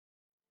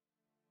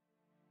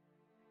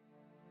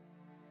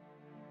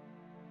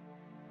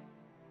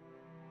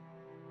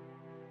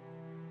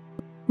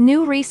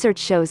New research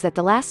shows that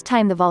the last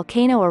time the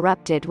volcano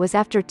erupted was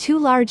after two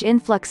large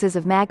influxes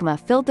of magma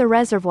filled the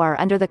reservoir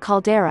under the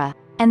caldera,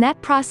 and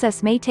that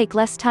process may take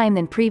less time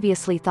than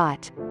previously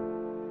thought.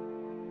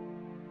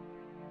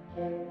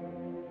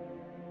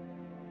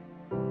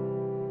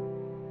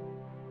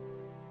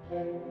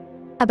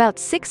 About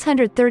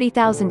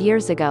 630,000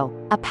 years ago,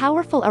 a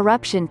powerful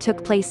eruption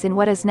took place in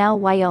what is now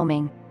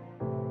Wyoming.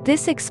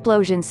 This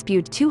explosion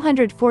spewed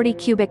 240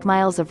 cubic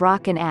miles of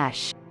rock and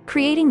ash,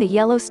 creating the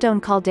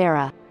Yellowstone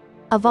caldera,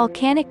 a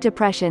volcanic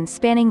depression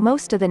spanning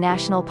most of the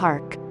national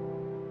park.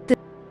 The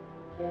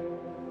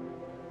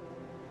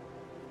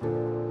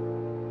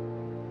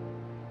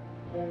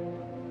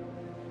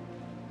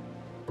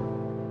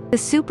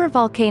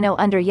supervolcano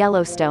under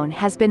Yellowstone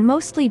has been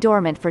mostly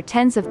dormant for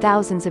tens of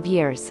thousands of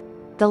years.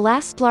 The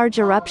last large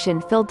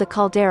eruption filled the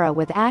caldera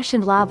with ash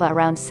and lava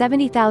around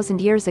 70,000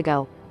 years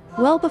ago,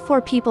 well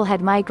before people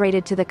had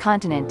migrated to the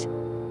continent.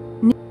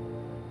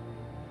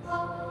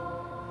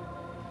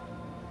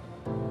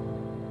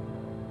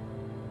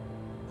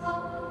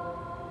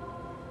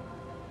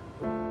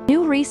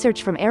 New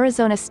research from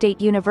Arizona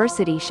State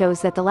University shows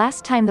that the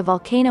last time the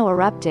volcano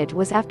erupted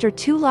was after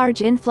two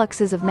large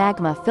influxes of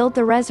magma filled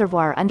the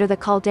reservoir under the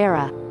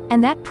caldera,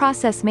 and that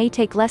process may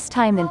take less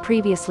time than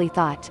previously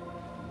thought.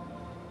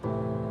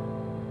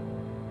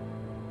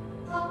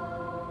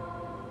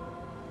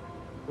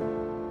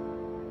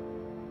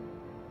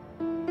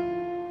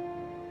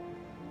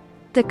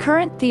 The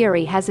current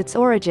theory has its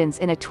origins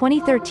in a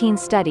 2013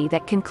 study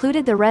that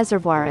concluded the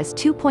reservoir is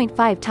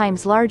 2.5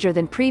 times larger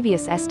than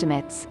previous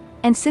estimates,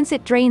 and since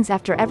it drains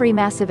after every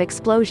massive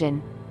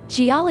explosion,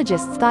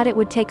 geologists thought it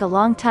would take a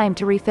long time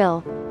to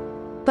refill.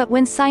 But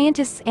when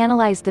scientists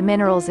analyzed the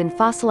minerals in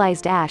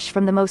fossilized ash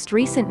from the most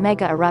recent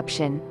mega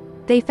eruption,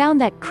 they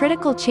found that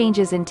critical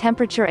changes in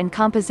temperature and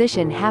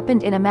composition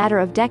happened in a matter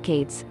of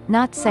decades,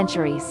 not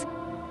centuries.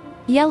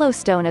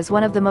 Yellowstone is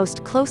one of the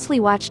most closely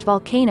watched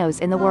volcanoes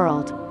in the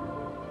world.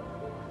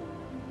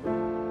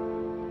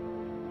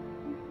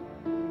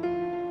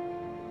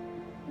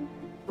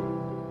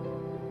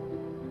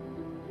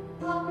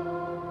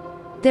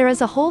 There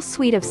is a whole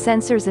suite of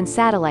sensors and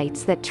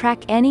satellites that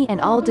track any and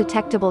all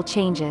detectable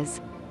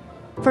changes.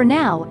 For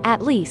now,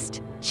 at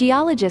least,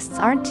 geologists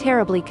aren't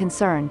terribly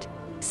concerned.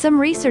 Some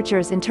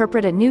researchers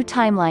interpret a new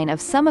timeline of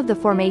some of the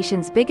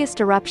formation's biggest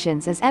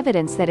eruptions as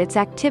evidence that its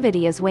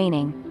activity is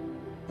waning.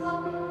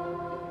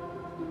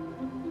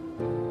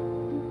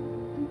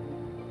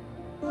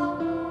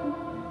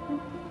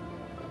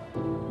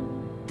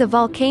 The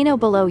volcano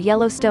below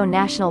Yellowstone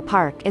National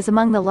Park is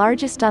among the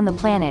largest on the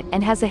planet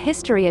and has a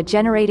history of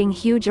generating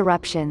huge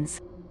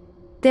eruptions.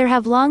 There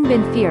have long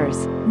been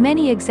fears,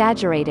 many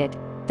exaggerated,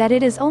 that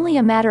it is only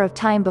a matter of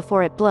time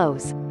before it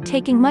blows,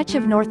 taking much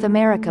of North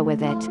America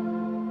with it.